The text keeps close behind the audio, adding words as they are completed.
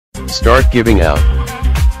Start giving out.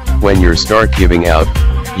 When you start giving out,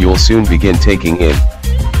 you'll soon begin taking in.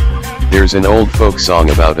 There's an old folk song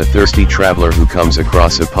about a thirsty traveler who comes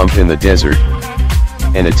across a pump in the desert.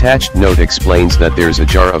 An attached note explains that there's a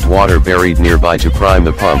jar of water buried nearby to prime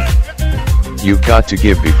the pump. You've got to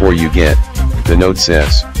give before you get, the note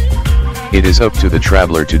says. It is up to the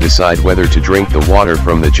traveler to decide whether to drink the water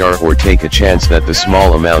from the jar or take a chance that the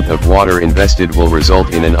small amount of water invested will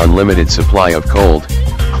result in an unlimited supply of cold,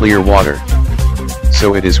 clear water.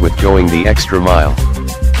 So it is with going the extra mile.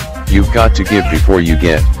 You've got to give before you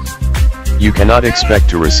get. You cannot expect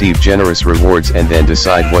to receive generous rewards and then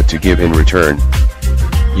decide what to give in return.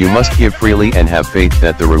 You must give freely and have faith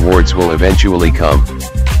that the rewards will eventually come.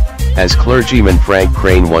 As clergyman Frank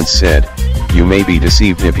Crain once said, "You may be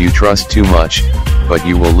deceived if you trust too much, but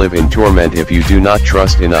you will live in torment if you do not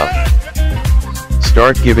trust enough."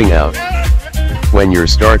 Start giving out. When you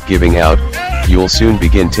start giving out, you'll soon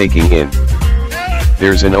begin taking in.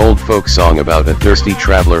 There's an old folk song about a thirsty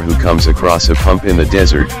traveler who comes across a pump in the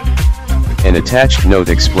desert. An attached note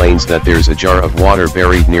explains that there's a jar of water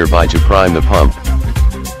buried nearby to prime the pump.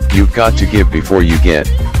 You've got to give before you get,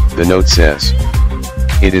 the note says.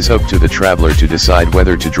 It is up to the traveler to decide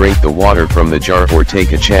whether to drink the water from the jar or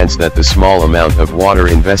take a chance that the small amount of water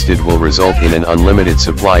invested will result in an unlimited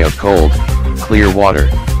supply of cold, clear water.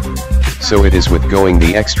 So it is with going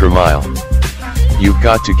the extra mile. You've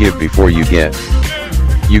got to give before you get.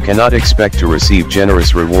 You cannot expect to receive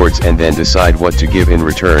generous rewards and then decide what to give in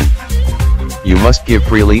return. You must give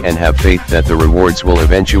freely and have faith that the rewards will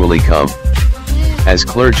eventually come. As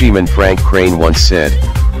clergyman Frank Crain once said,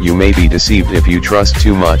 "You may be deceived if you trust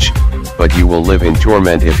too much, but you will live in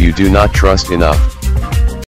torment if you do not trust enough."